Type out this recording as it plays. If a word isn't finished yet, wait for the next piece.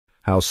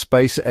how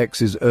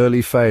SpaceX's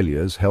early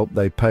failures helped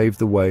they pave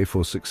the way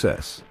for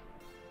success.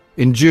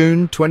 In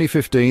June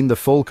 2015, the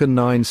Falcon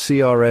 9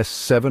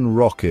 CRS-7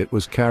 rocket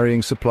was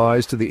carrying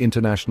supplies to the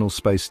International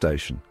Space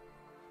Station.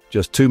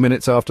 Just 2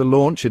 minutes after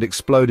launch, it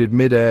exploded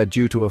mid-air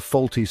due to a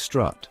faulty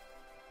strut.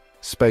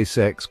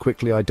 SpaceX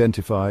quickly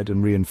identified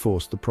and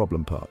reinforced the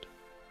problem part.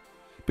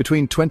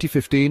 Between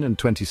 2015 and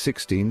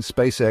 2016,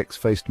 SpaceX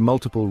faced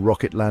multiple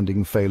rocket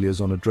landing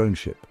failures on a drone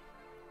ship.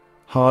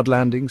 Hard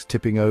landings,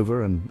 tipping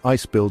over, and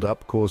ice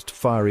buildup caused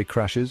fiery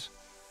crashes.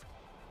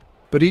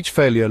 But each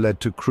failure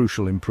led to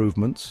crucial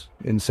improvements.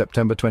 In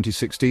September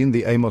 2016,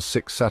 the Amos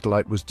 6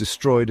 satellite was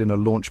destroyed in a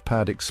launch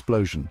pad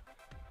explosion.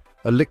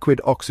 A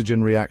liquid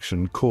oxygen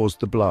reaction caused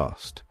the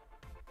blast.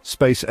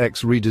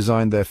 SpaceX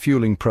redesigned their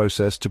fueling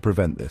process to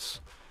prevent this.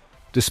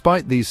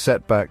 Despite these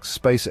setbacks,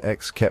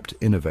 SpaceX kept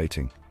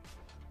innovating.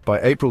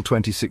 By April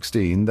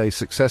 2016, they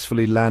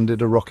successfully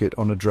landed a rocket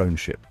on a drone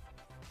ship.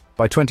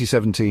 By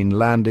 2017,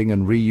 landing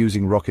and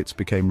reusing rockets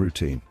became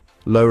routine,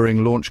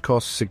 lowering launch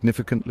costs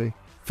significantly.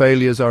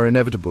 Failures are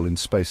inevitable in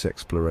space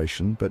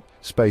exploration, but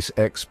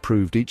SpaceX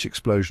proved each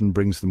explosion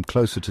brings them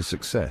closer to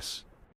success.